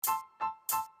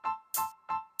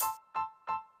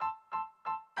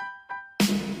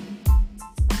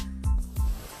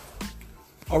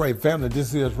All right, family,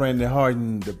 this is Randy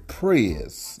Harden, the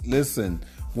Prez. Listen,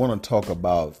 want to talk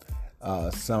about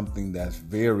something that's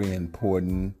very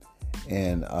important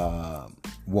and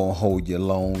won't hold you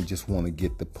long. Just want to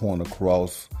get the point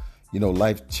across. You know,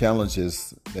 life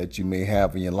challenges that you may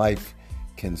have in your life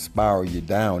can spiral you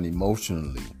down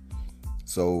emotionally.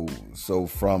 So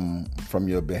from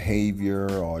your behavior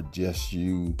or just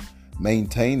you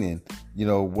maintaining,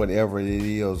 whatever it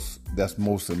is that's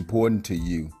most important to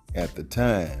you at the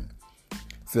time.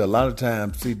 See, a lot of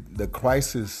times, the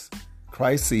crises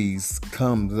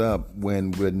comes up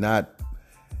when we're not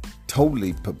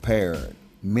totally prepared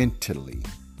mentally.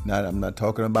 I'm not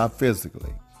talking about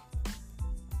physically,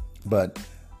 but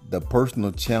the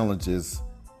personal challenges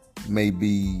may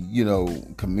be,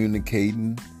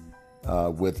 communicating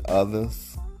with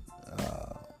others.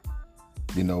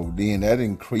 Then that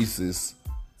increases,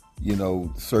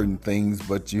 certain things,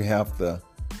 but you have to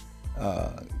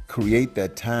create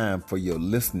that time for your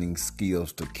listening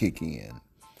skills to kick in.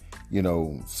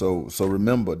 So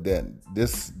remember that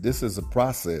this is a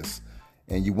process,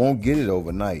 and you won't get it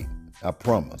overnight. I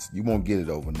promise, you won't get it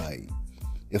overnight.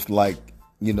 It's like,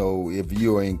 if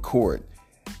you're in court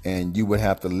and you would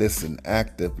have to listen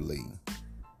actively,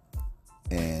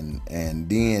 and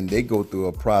then they go through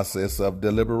a process of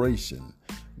deliberation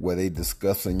where they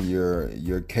discussing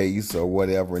your case or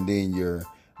whatever, and then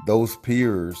those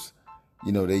peers,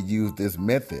 they use this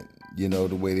method,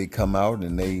 the way they come out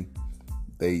and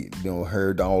they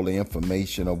heard all the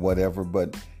information or whatever,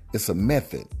 but it's a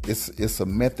method. It's a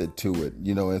method to it,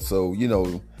 and so,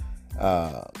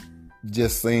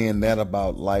 just saying that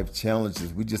about life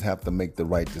challenges, we just have to make the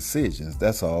right decisions.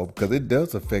 That's all, because it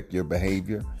does affect your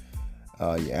behavior,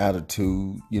 your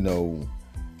attitude,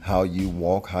 how you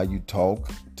walk, how you talk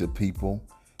to people,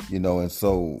 and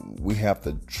so we have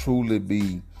to truly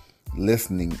be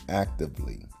listening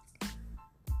actively.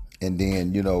 And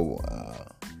then,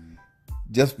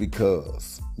 just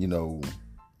because, and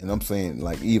I'm saying,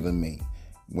 like, even me,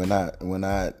 when I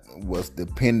was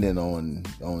dependent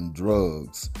on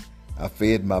drugs, I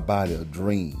fed my body a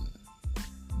dream.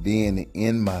 Then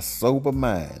in my sober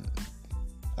mind,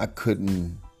 I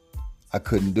couldn't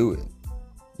do it,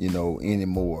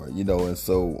 anymore, and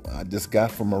so I just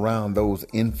got from around those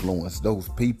influence, those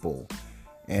people.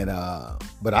 And,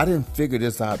 but I didn't figure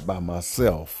this out by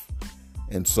myself.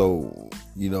 And so,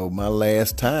 my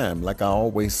last time, like I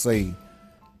always say,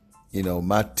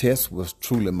 my test was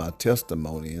truly my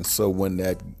testimony. And so when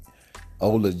that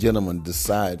older gentleman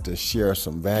decided to share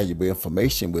some valuable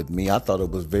information with me, I thought it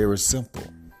was very simple.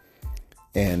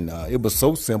 And it was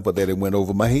so simple that it went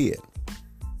over my head,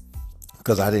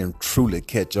 because I didn't truly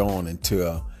catch on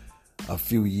until a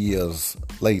few years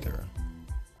later.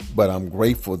 But I'm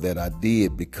grateful that I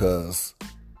did, because,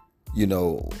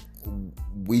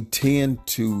 we tend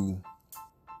to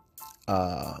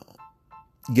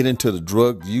get into the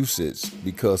drug usage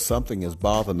because something is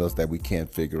bothering us that we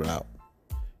can't figure out.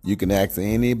 You can ask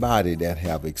anybody that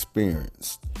have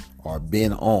experienced or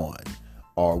been on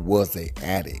or was an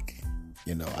addict.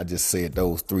 I just said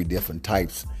those three different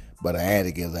types, but an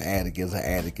addict is an addict is an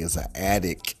addict is an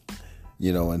addict.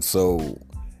 And so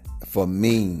for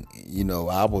me,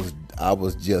 I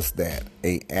was just that,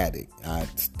 a addict. I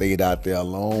stayed out there a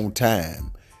long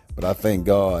time, but I thank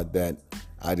God that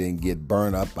I didn't get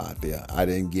burned up out there. I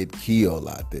didn't get killed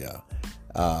out there.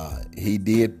 He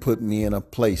did put me in a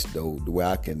place, though, where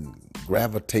I can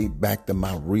gravitate back to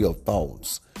my real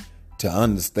thoughts, to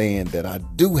understand that I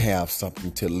do have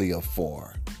something to live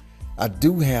for. I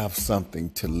do have something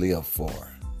to live for.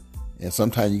 And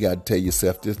sometimes you got to tell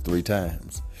yourself this 3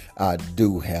 times. I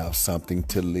do have something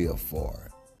to live for.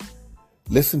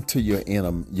 Listen to your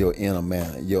inner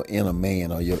man,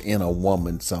 or your inner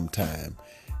woman sometime.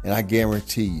 And I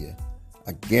guarantee you,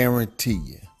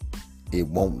 it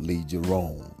won't lead you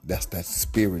wrong. That's that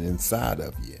spirit inside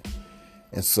of you.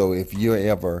 And so if you're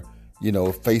ever,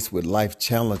 faced with life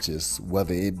challenges,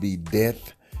 whether it be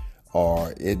death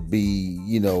or it be,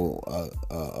 you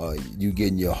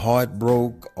getting your heart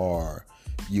broke, or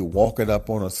you walking up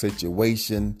on a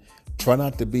situation, try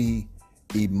not to be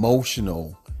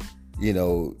emotional.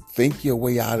 Think your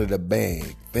way out of the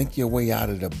bag. Think your way out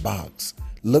of the box.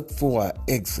 Look for an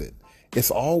exit.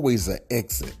 It's always an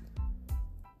exit.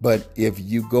 But if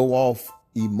you go off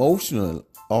emotional,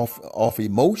 off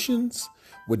emotions,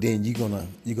 well, then you're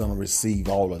gonna receive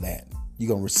all of that. You're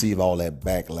gonna receive all that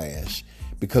backlash,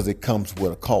 because it comes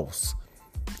with a cost.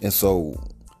 And so,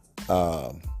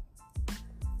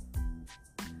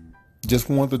 just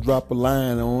wanted to drop a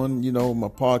line on, my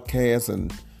podcast,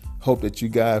 and hope that you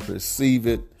guys receive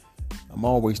it. I'm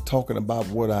always talking about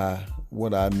what I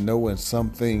what I know and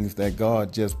some things that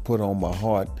God just put on my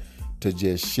heart to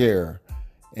just share.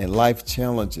 And life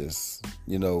challenges,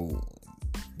 the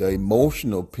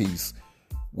emotional piece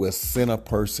will send a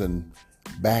person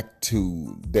back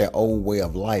to their old way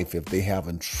of life if they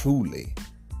haven't truly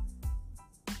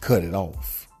cut it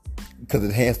off. Because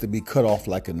it has to be cut off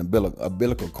like an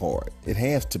umbilical cord. It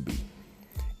has to be.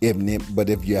 But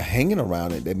if you're hanging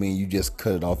around it, that means you just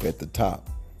cut it off at the top.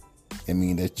 It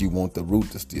means that you want the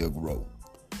root to still grow.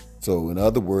 So in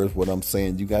other words, what I'm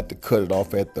saying, you got to cut it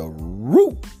off at the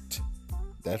root.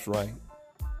 That's right.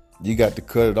 You got to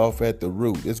cut it off at the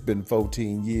root. It's been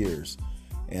 14 years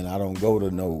and I don't go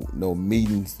to no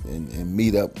meetings and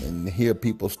meet up and hear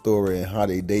people's story and how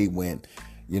their day went.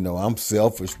 I'm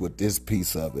selfish with this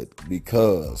piece of it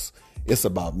because it's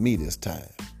about me this time.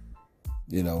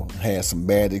 Had some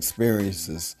bad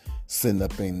experiences sitting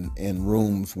up in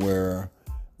rooms where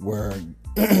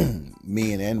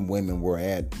men and women were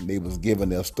at. They was giving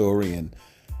their story and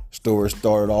story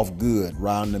started off good.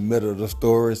 Around the middle of the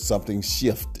story, something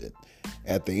shifted.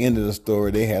 At the end of the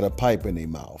story, they had a pipe in their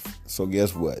mouth. So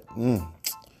guess what?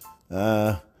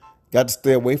 Got to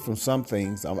stay away from some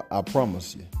things. I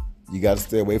promise you. You got to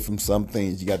stay away from some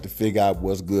things. You got to figure out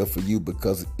what's good for you,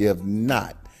 because if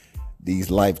not, these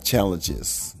life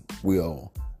challenges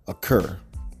will occur.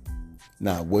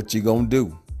 Now, what you gonna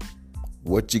do?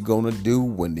 What you gonna do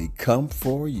when they come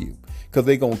for you? Because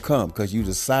they gonna come because you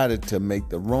decided to make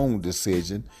the wrong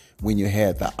decision when you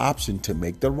had the option to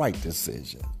make the right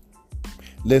decision.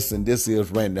 Listen, this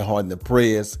is Randy Harden, the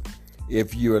Prayers.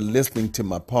 If you're listening to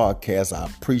my podcast, I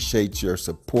appreciate your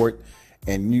support.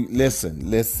 And you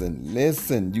listen.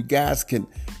 You guys can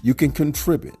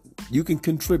contribute. You can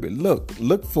contribute.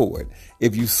 Look for it.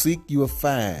 If you seek, you will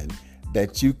find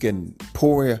that you can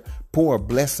pour a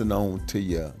blessing on to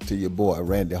your boy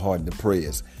Randy Harden, the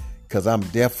Prayers, because I'm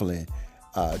definitely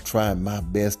trying my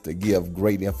best to give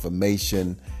great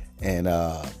information. And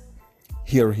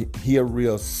here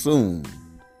real soon,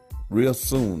 I'm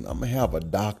gonna have a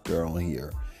doctor on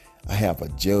here. I have a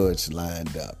judge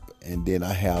lined up. And then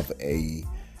I have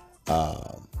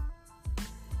got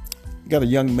a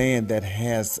young man that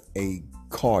has a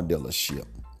car dealership,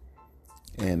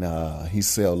 and he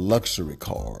sells luxury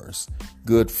cars.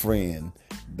 Good friend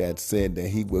that said that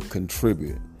he would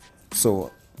contribute.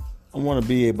 So I want to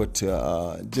be able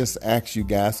to just ask you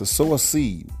guys to sow a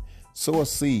seed, and sow a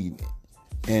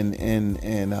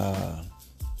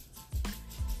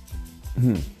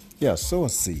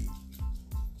seed.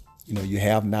 You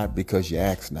have not because you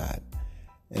ask not.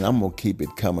 And I'm going to keep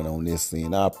it coming on this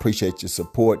thing. I appreciate your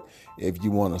support. If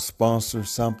you want to sponsor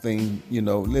something,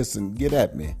 listen, get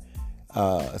at me.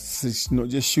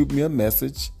 Just shoot me a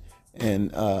message.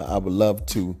 And I would love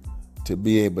to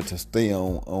be able to stay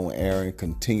on air and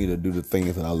continue to do the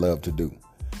things that I love to do.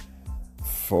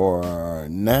 For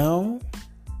now,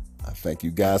 I thank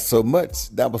you guys so much.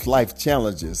 That was Life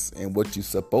Challenges and what you're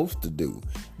supposed to do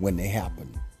when they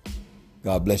happen.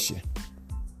 God bless you.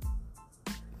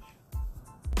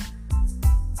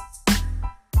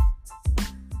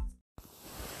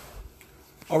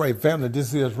 All right, family,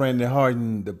 this is Randy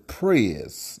Harden, the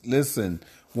Prayers. Listen,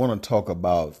 want to talk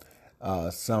about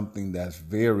something that's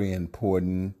very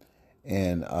important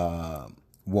and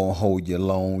won't hold you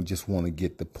long. Just want to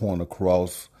get the point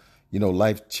across.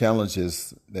 Life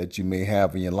challenges that you may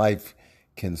have in your life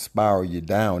can spiral you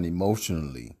down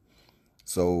emotionally.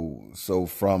 So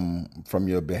from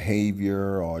your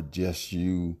behavior or just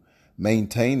you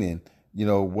maintaining,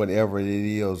 whatever it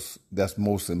is that's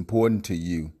most important to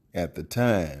you at the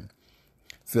time.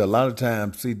 See, a lot of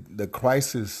times, the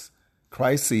crises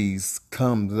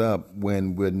comes up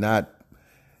when we're not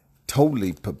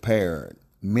totally prepared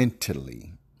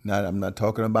mentally. I'm not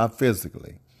talking about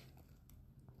physically,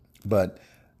 but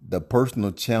the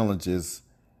personal challenges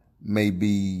may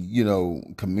be,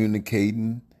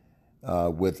 communicating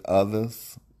with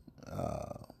others.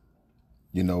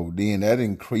 Then that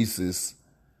increases,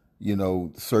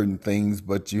 certain things,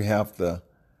 but you have to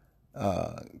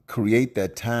create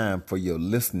that time for your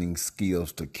listening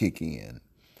skills to kick in.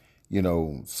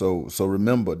 So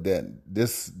remember that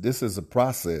this is a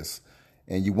process,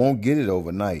 and you won't get it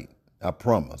overnight. I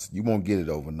promise. You won't get it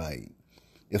overnight.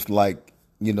 It's like,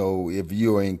 if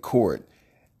you're in court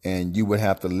and you would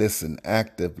have to listen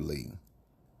actively,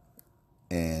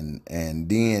 and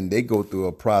then they go through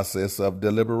a process of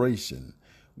deliberation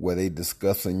where they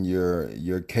discussing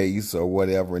your case or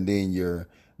whatever, and then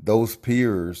those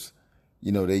peers,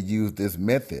 they use this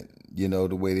method,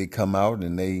 the way they come out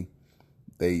and they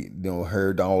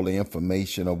heard all the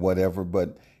information or whatever,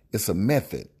 but it's a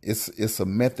method. It's a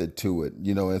method to it,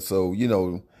 and so,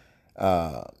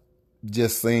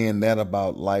 just saying that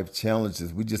about life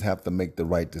challenges, we just have to make the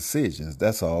right decisions.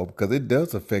 That's all, because it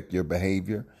does affect your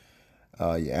behavior,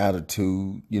 your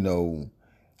attitude,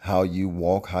 how you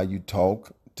walk, how you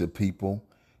talk to people,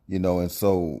 and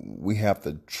so we have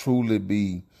to truly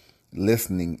be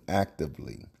listening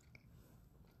actively.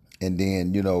 And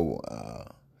then,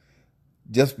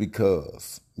 just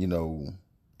because, and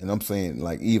I'm saying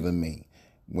like even me,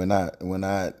 when I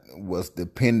was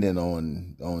dependent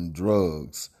on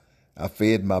drugs, I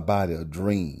fed my body a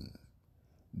dream.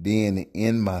 Then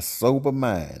in my sober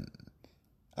mind,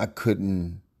 I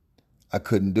couldn't I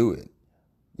couldn't do it,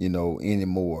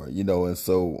 anymore, and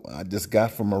so I just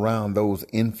got from around those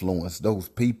influence, those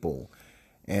people.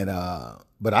 And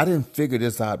but I didn't figure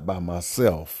this out by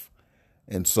myself.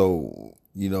 And so,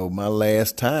 my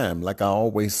last time, like I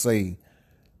always say,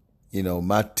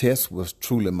 my test was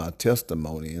truly my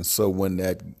testimony. And so when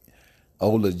that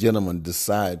older gentleman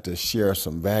decided to share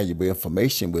some valuable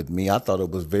information with me, I thought it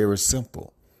was very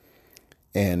simple.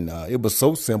 And it was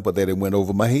so simple that it went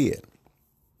over my head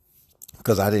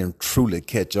because I didn't truly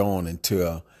catch on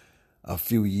until a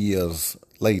few years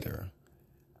later.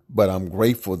 But I'm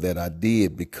grateful that I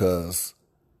did because,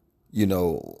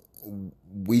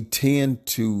 we tend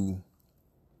to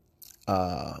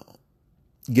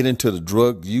get into the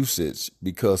drug usage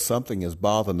because something is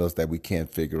bothering us that we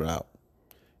can't figure out.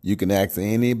 You can ask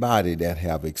anybody that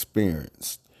have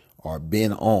experienced or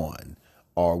been on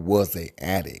or was a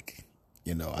addict.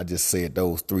 I just said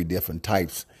those three different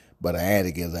types, but an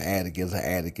addict is an addict is an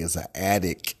addict is an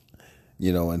addict.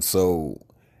 And so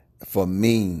for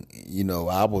me,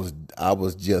 I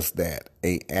was just that,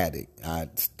 a addict. I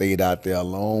stayed out there a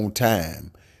long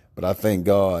time, but I thank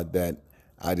God that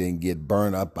I didn't get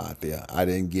burned up out there. I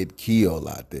didn't get killed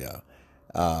out there.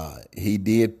 He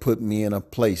did put me in a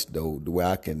place though where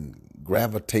I can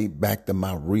gravitate back to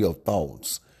my real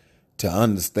thoughts to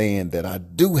understand that I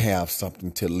do have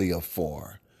something to live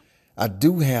for. I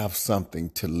do have something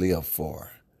to live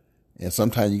for. And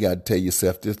sometimes you got to tell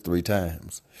yourself this 3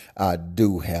 times. I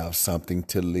do have something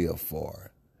to live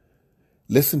for.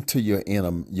 Listen to your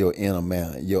inner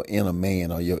man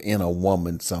or your inner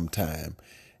woman sometime.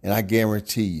 And I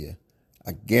guarantee you,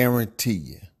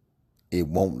 it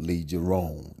won't lead you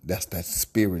wrong. That's that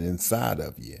spirit inside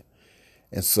of you.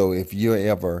 And so if you're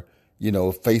ever,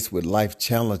 faced with life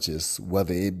challenges,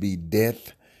 whether it be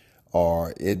death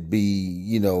or it be,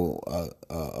 you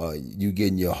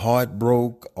getting your heart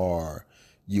broke or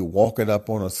you walking up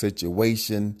on a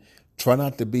situation, try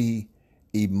not to be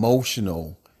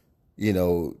emotional.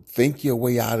 Think your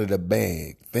way out of the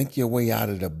bag. Think your way out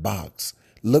of the box.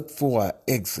 Look for an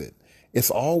exit. It's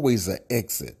always an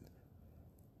exit.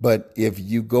 But if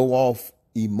you go off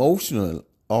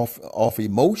off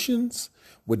emotions,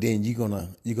 well then you're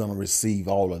gonna receive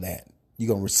all of that. You're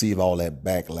gonna receive all that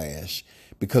backlash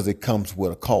because it comes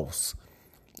with a cost.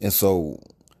 And so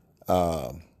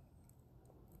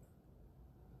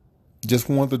just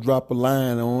wanted to drop a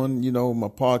line on, my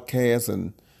podcast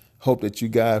and hope that you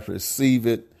guys receive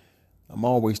it. I'm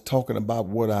always talking about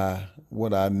what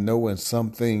I know and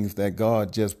some things that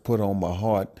God just put on my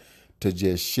heart to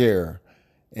just share.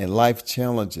 And life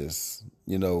challenges,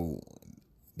 the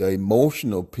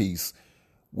emotional piece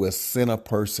will send a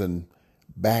person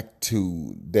back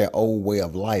to their old way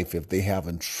of life if they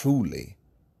haven't truly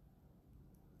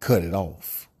cut it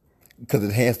off. Because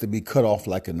it has to be cut off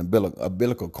like an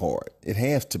umbilical cord. It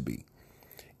has to be.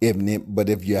 But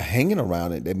if you're hanging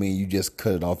around it, that means you just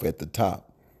cut it off at the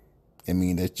top. It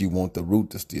means that you want the root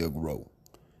to still grow.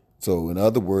 So in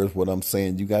other words, what I'm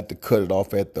saying, you got to cut it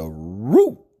off at the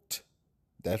root.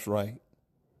 That's right.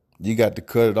 You got to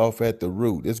cut it off at the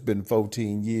root. It's been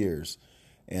 14 years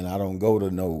and I don't go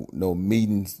to no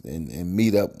meetings and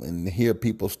meet up and hear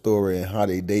people's story and how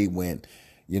their day went.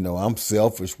 I'm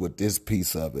selfish with this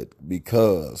piece of it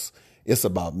because it's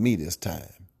about me this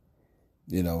time.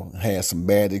 Had some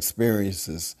bad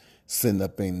experiences sitting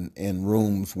up in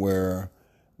rooms where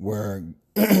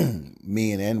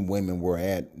men and women were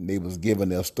at. They was giving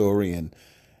their story and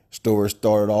story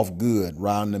started off good.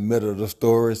 Around the middle of the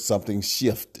story, something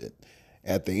shifted.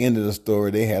 At the end of the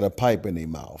story, they had a pipe in their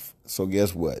mouth. So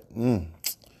guess what?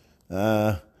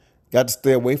 Got to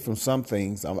stay away from some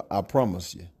things. I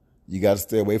promise you. You got to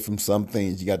stay away from some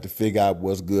things. You got to figure out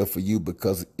what's good for you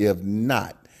because if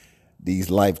not, these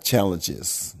life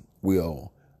challenges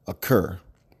will occur.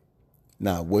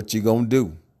 Now, what you gonna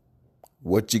do?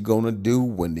 What you gonna do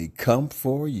when they come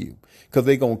for you? Because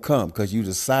they're gonna come because you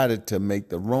decided to make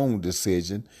the wrong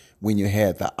decision when you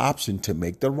had the option to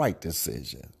make the right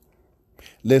decision.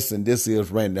 Listen, this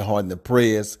is Randy Hart and the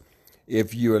Prayers.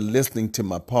 If you're listening to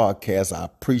my podcast, I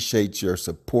appreciate your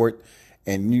support.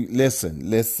 And you listen.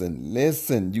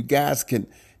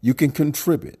 You can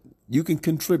contribute. You can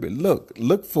contribute.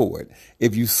 Look for it.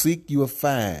 If you seek, you will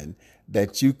find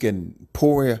that you can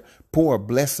pour a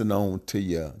blessing on to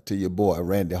your boy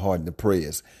Randy Harden the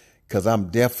prayers, because I'm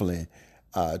definitely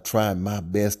trying my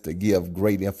best to give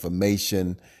great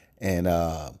information, and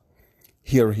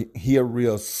here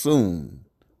real soon.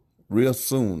 Real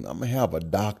soon, I'm gonna have a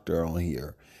doctor on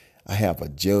here. I have a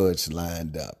judge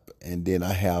lined up, and then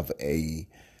I have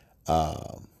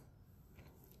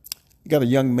got a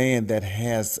young man that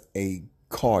has a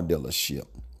car dealership,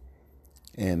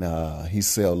 and he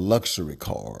sells luxury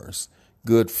cars.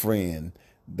 Good friend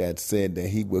that said that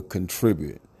he would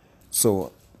contribute.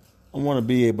 So I want to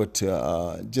be able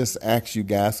to just ask you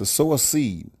guys to sow a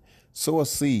seed, and sow a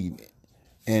seed.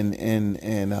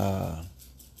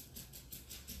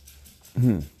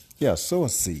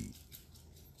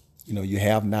 You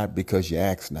have not because you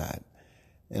ask not.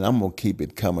 And I'm going to keep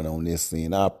it coming on this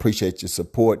thing. I appreciate your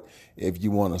support. If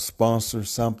you want to sponsor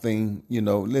something,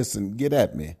 listen, get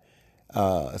at me.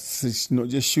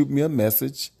 Just shoot me a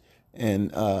message,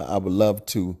 and I would love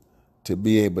to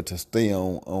be able to stay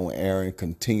on air and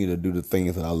continue to do the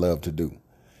things that I love to do.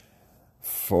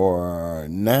 For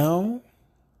now,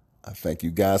 I thank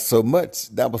you guys so much.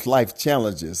 That was Life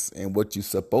Challenges and what you're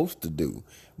supposed to do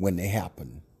when they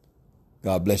happen.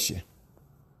 God bless you.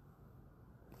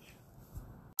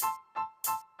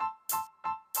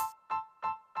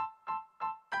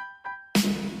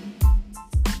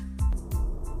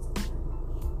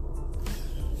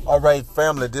 All right,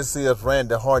 family, this is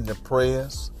Randy Harden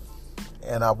Prayers,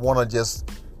 and I want to just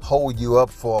hold you up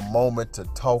for a moment to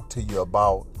talk to you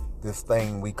about this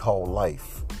thing we call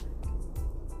life.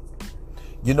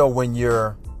 When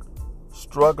you're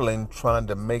struggling trying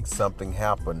to make something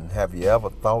happen, have you ever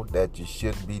thought that you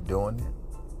shouldn't be doing it?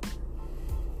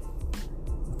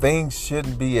 Things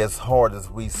shouldn't be as hard as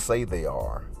we say they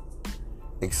are,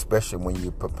 especially when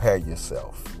you prepare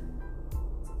yourself.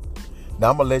 Now,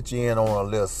 I'm going to let you in on a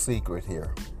little secret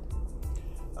here.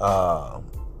 A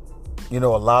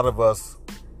lot of us,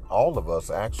 all of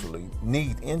us actually,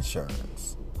 need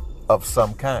insurance of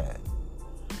some kind.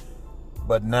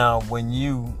 But now, when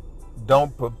you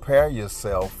don't prepare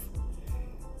yourself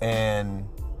and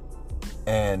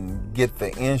get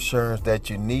the insurance that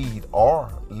you need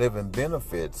or living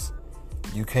benefits,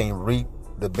 you can't reap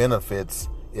the benefits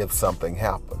if something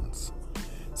happens.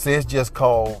 See, it's just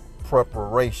called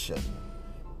preparation.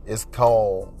 It's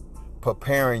called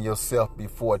preparing yourself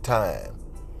before time,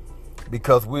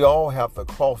 because we all have to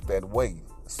cross that way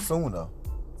sooner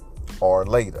or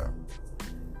later.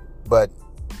 But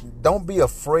don't be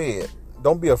afraid.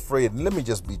 Don't be afraid. Let me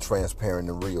just be transparent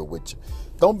and real with you.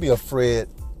 Don't be afraid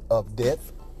of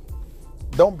death.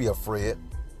 Don't be afraid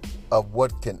of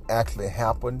what can actually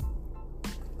happen.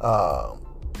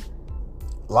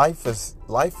 Life is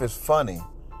funny,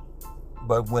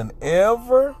 but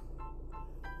whenever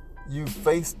you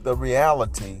face the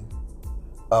reality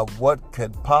of what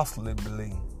could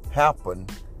possibly happen,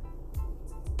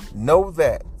 know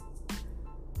that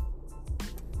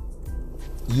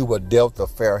you were dealt a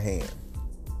fair hand.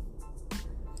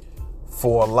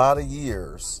 For a lot of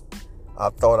years, I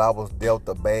thought I was dealt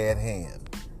a bad hand.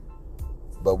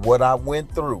 But what I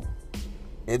went through,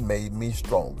 it made me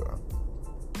stronger.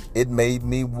 It made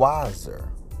me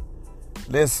wiser.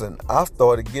 Listen, I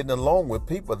started getting along with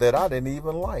people that I didn't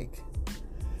even like.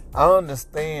 I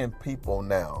understand people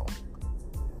now.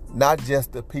 Not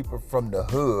just the people from the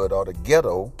hood or the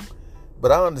ghetto,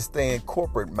 but I understand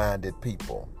corporate-minded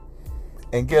people.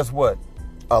 And guess what?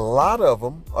 A lot of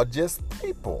them are just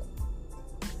people.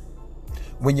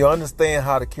 When you understand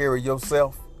how to carry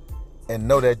yourself and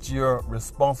know that you're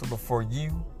responsible for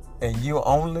you and you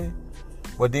only,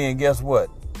 well then guess what?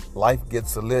 Life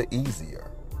gets a little easier,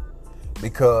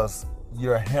 because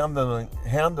you're handling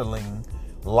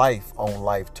life on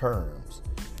life terms.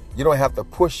 You don't have to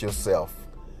push yourself.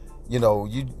 You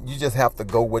just have to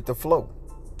go with the flow.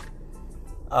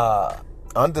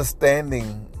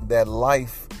 Understanding that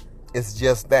life is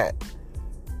just that.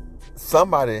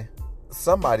 Somebody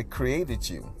created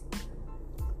you,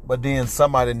 but then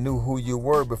somebody knew who you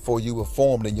were before you were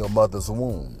formed in your mother's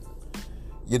womb.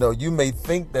 You may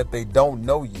think that they don't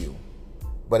know you,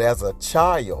 but as a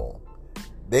child,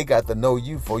 they got to know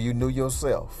you before you knew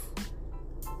yourself.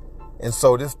 And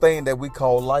so this thing that we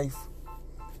call life,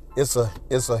 it's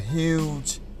a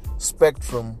huge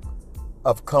spectrum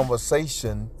of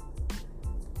conversation,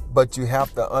 but you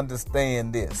have to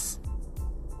understand this,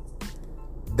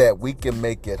 that we can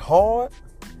make it hard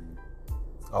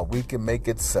or we can make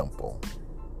it simple.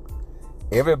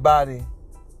 Everybody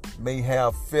may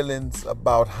have feelings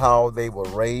about how they were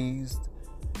raised.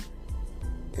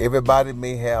 Everybody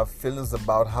may have feelings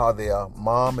about how their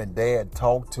mom and dad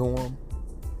talked to them.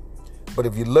 But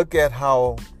if you look at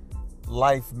how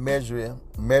life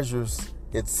measures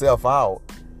itself out,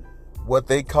 what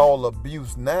they call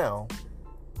abuse now,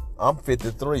 I'm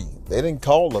 53. They didn't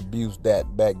call abuse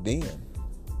that back then.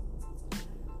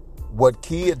 What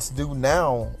kids do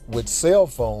now with cell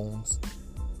phones,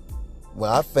 when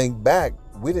I think back,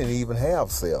 we didn't even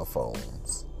have cell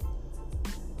phones.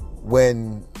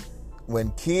 When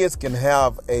kids can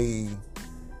have a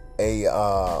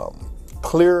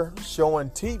clear showing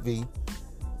TV,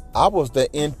 I was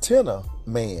the antenna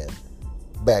man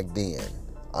back then.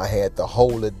 I had to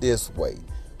hold it this way,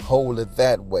 hold it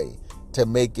that way to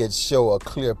make it show a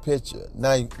clear picture.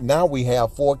 Now we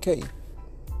have 4K.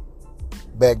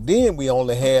 Back then we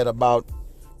only had about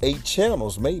 8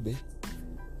 channels maybe.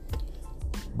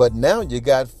 But now you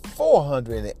got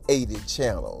 480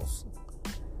 channels.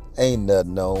 Ain't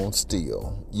nothing on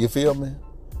still. You feel me?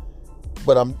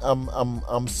 But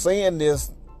I'm saying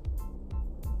this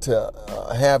to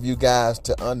have you guys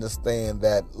to understand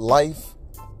that life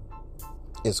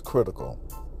is critical.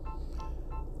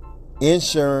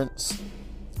 Insurance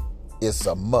is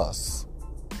a must.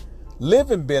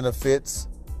 Living benefits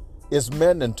is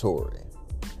mandatory.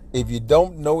 If you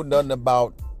don't know nothing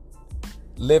about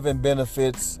living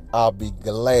benefits, I'll be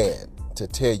glad to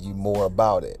tell you more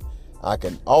about it. I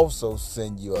can also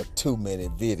send you a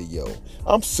 2-minute video.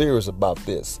 I'm serious about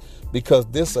this because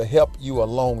this will help you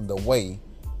along the way.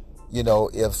 You know,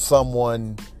 if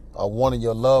someone or one of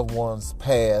your loved ones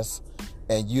pass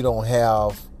and you don't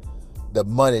have the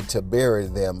money to bury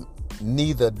them,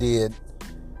 neither did,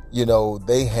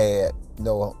 they had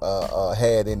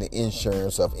had any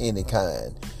insurance of any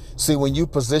kind. See, when you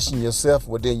position yourself,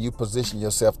 well, then you position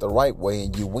yourself the right way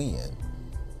and you win.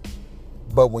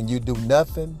 But when you do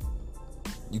nothing,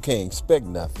 you can't expect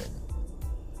nothing.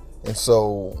 And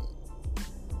so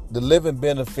the living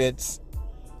benefits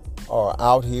are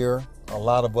out here. A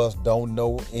lot of us don't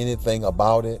know anything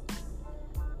about it.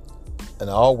 And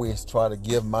I always try to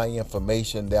give my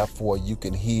information, therefore you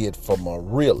can hear it from a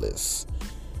realist.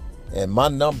 And my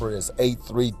number is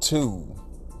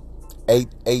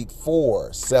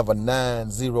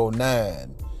 832-884-7909.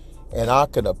 And I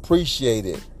can appreciate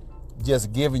it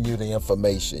just giving you the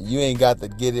information. You ain't got to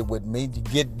get it with me.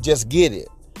 Just get it.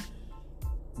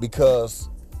 Because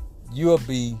you'll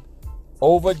be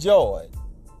overjoyed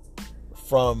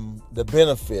from the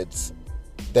benefits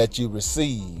that you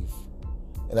receive.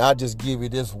 And I'll just give you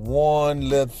this one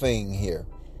little thing here.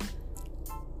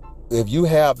 If you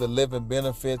have the living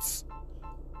benefits,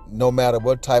 no matter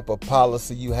what type of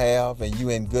policy you have and you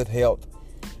in good health,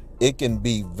 it can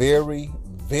be very,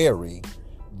 very,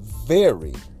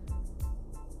 very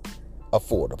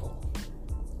affordable.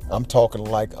 I'm talking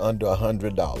like under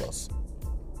 $100.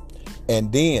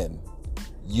 And then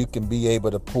you can be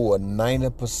able to pull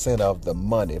 90% of the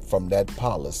money from that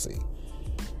policy.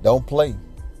 Don't play.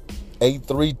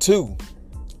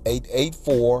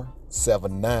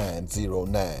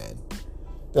 832-884-7909.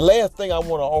 The last thing I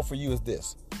want to offer you is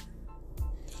this.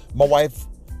 My wife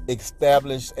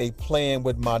established a plan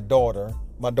with my daughter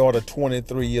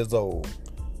 23 years old.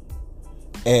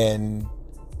 And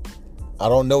I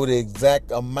don't know the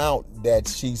exact amount that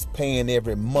she's paying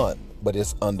every month, but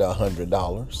it's under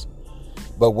 $100.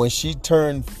 But when she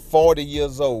turned 40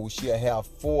 years old, she'll have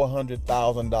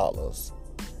 $400,000.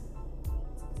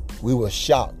 We were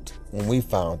shocked when we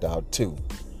found out too.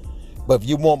 But if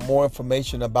you want more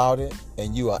information about it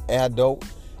and you are adult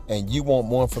and you want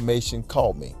more information,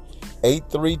 call me.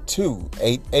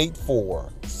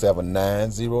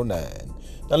 832-884-7909.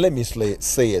 Now let me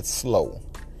say it slow.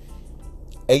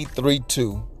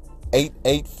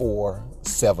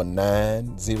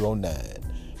 832-884-7909.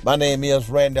 My name is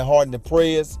Randy Harden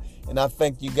Prayers, and I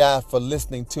thank you guys for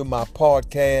listening to my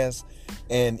podcast.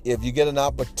 And if you get an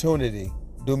opportunity,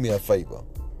 do me a favor.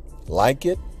 Like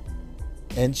it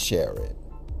and share it.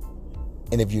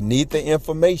 And if you need the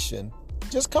information,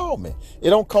 just call me.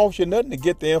 It don't cost you nothing to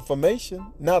get the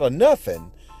information. Not a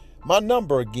nothing. My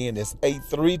number again is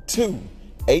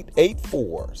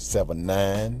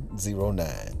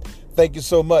 832-884-7909. Thank you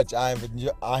so much. I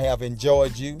have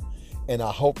enjoyed you, and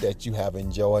I hope that you have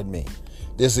enjoyed me.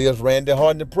 This is Randy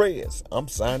Harden Prayers. I'm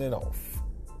signing off.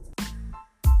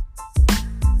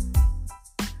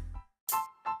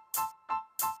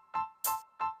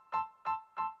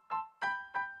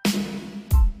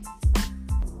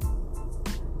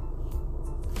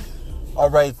 All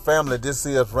right, family, this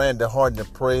is Randy Harden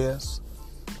Prayers,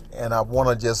 and I want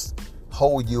to just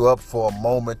hold you up for a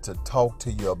moment to talk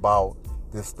to you about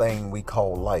this thing we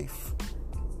call life.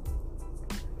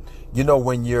 You know,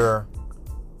 when you're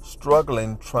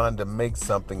struggling trying to make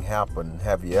something happen,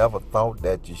 have you ever thought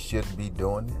that you shouldn't be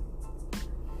doing it?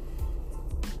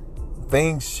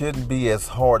 Things shouldn't be as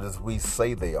hard as we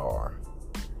say they are,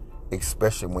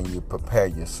 especially when you prepare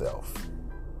yourself.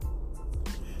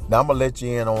 Now, I'm going to let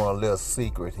you in on a little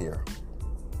secret here.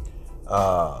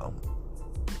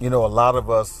 You know, a lot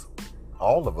of us,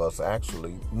 all of us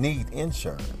actually, need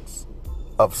insurance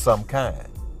of some kind.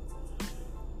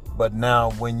 But now,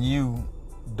 when you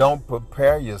don't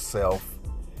prepare yourself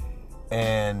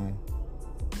and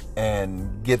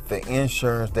get the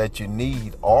insurance that you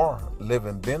need or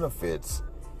living benefits,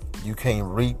 you can't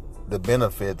reap the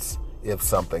benefits if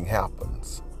something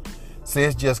happens. See,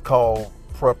 it's just called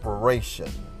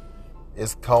preparation.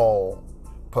 It's called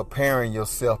preparing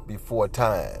yourself before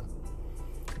time,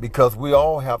 because we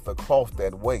all have to cross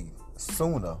that way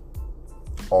sooner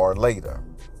or later.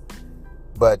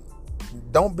 But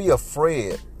don't be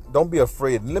afraid. Don't be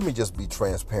afraid. Let me just be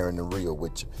transparent and real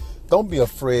with you. Don't be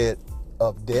afraid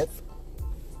of death.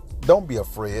 Don't be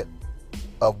afraid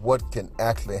of what can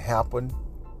actually happen.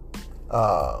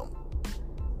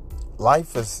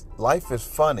 Life is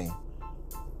funny,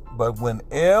 but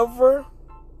whenever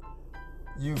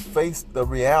you face the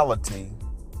reality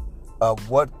of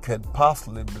what could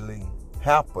possibly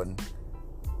happen,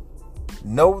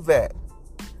 know that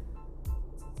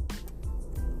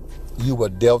you were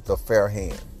dealt a fair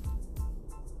hand.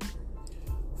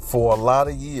 For a lot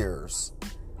of years,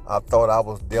 I thought I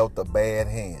was dealt a bad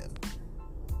hand.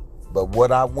 But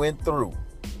what I went through,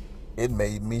 it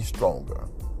made me stronger.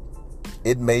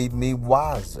 It made me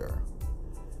wiser.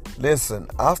 Listen,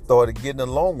 I started getting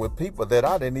along with people that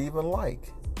I didn't even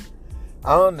like.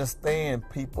 I understand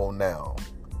people now.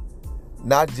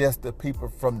 Not just the people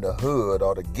from the hood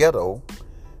or the ghetto,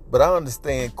 but I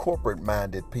understand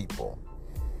corporate-minded people.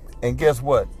 And guess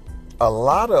what? A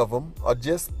lot of them are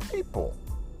just people.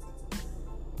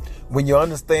 When you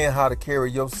understand how to carry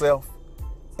yourself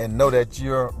and know that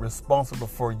you're responsible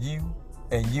for you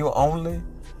and you only,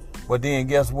 well then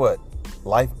guess what?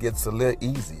 Life gets a little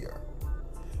easier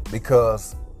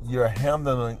because you're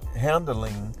handling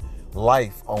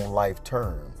life on life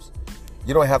terms.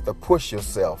 You don't have to push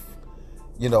yourself.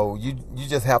 You know, you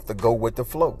just have to go with the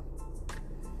flow.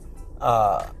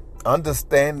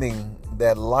 Understanding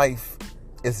that life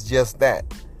is just that.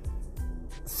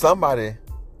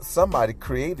 Somebody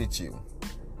created you,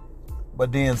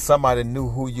 but then somebody knew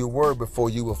who you were before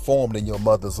you were formed in your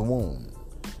mother's womb.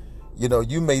 You know,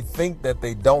 you may think that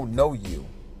they don't know you,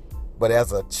 but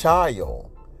as a child,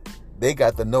 they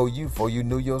got to know you before you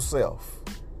knew yourself.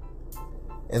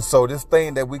 And so this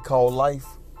thing that we call life,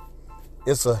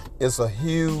 it's a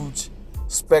huge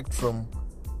spectrum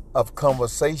of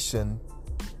conversation,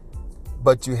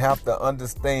 but you have to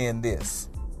understand this,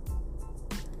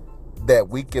 that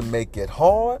we can make it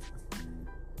hard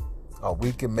or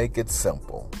we can make it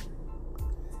simple.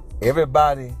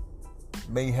 Everybody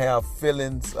may have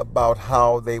feelings about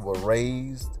how they were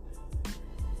raised.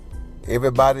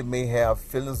 Everybody may have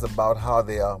feelings about how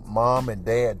their mom and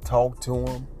dad talked to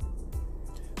them.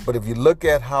 But if you look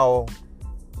at how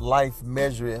life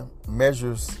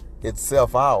measures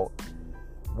itself out,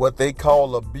 what they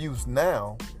call abuse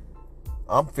now,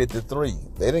 I'm 53.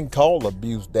 They didn't call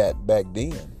abuse that back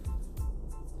then.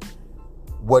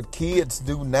 What kids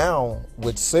do now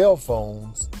with cell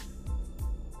phones,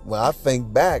 when I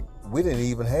think back, we didn't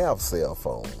even have cell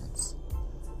phones.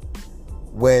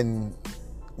 When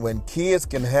kids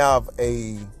can have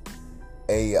a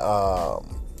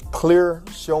clear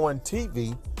showing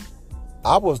TV,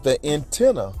 I was the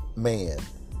antenna man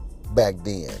back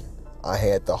then. I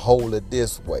had to hold it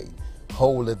this way,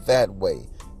 hold it that way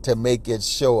to make it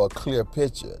show a clear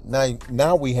picture.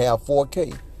 Now we have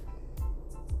 4K.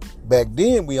 Back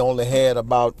then we only had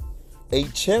about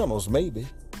 8 channels maybe.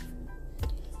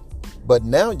 But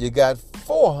now you got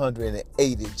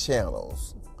 480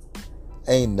 channels.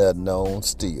 Ain't nothing on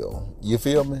still. You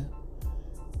feel me?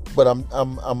 But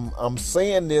I'm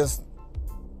saying this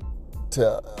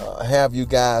to have you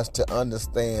guys to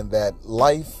understand that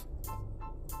life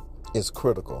is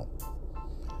critical.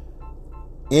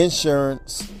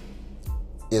 Insurance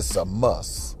is a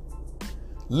must.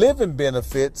 Living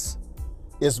benefits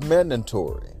is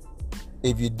mandatory.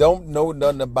 If you don't know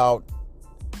nothing about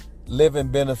living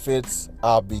benefits,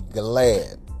 I'll be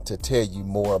glad to tell you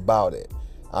more about it.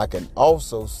 I can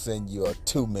also send you a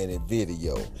 2-minute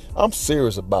video. I'm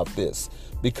serious about this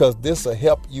because this will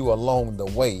help you along the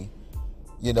way.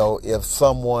 You know, if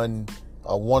someone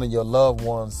or one of your loved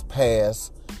ones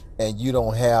pass and you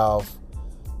don't have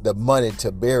the money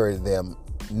to bury them.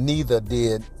 Neither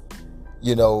did,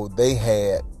 they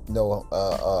had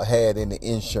had any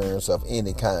insurance of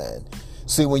any kind.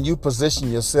 See, when you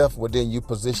position yourself, well, then you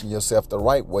position yourself the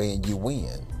right way and you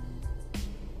win.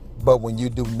 But when you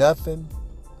do nothing,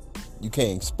 you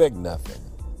can't expect nothing.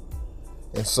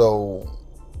 And so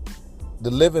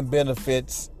the living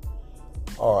benefits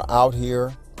are out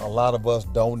here. A lot of us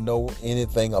don't know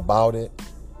anything about it.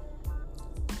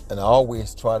 And I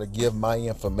always try to give my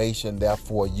information,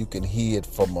 therefore you can hear it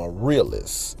from a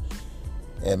realist.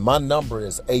 And my number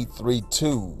is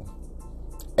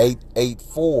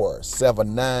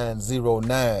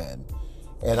 832-884-7909.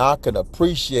 And I can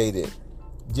appreciate it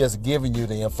just giving you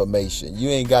the information. You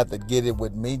ain't got to get it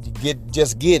with me.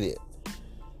 Just get it.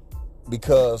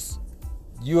 Because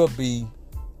you'll be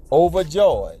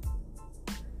overjoyed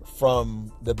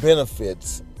from the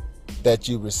benefits that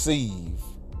you receive.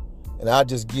 And I'll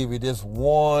just give you this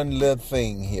one little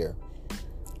thing here.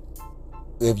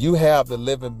 If you have the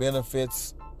living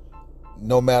benefits,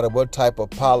 no matter what type of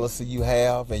policy you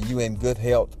have and you in good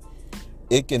health,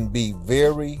 it can be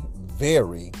very,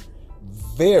 very,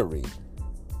 very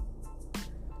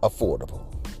affordable.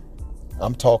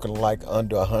 I'm talking like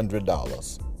under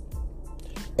 $100.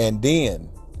 And then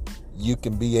you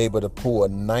can be able to pull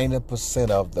 90%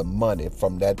 of the money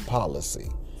from that policy.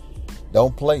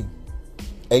 Don't play.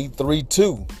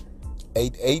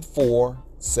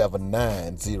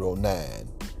 832-884-7909.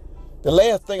 The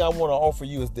last thing I want to offer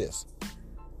you is this.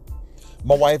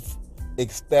 My wife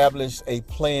established a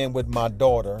plan with my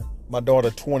daughter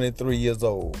 23 years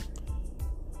old.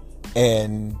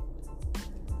 And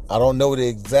I don't know the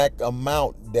exact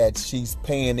amount that she's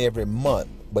paying every month,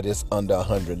 but it's under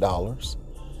 $100.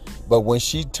 But when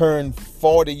she turned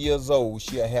 40 years old,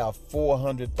 she'll have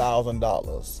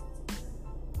 $400,000.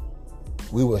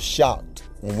 We were shocked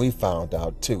when we found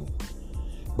out too.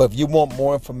 But if you want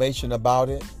more information about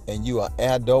it and you are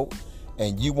adult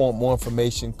and you want more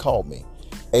information, call me.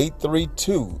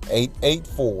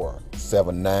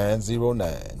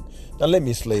 832-884-7909. Now let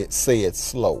me say it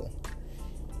slow.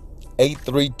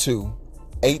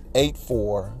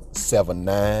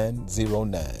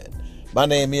 832-884-7909. My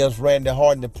name is Randy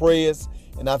Harden Prayers,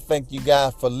 and I thank you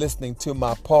guys for listening to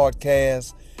my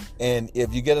podcast. And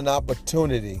if you get an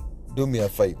opportunity, do me a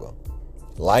favor.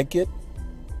 Like it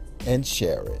and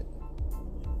share it.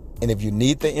 And if you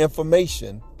need the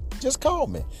information, just call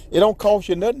me. It don't cost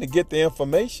you nothing to get the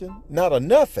information. Not a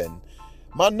nothing.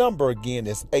 My number again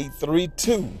is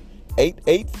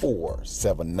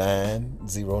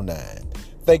 832-884-7909.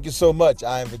 Thank you so much.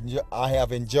 I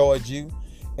have enjoyed you,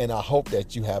 and I hope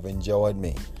that you have enjoyed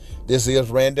me. This is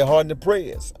Randy Harden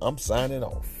Prayers. I'm signing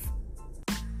off.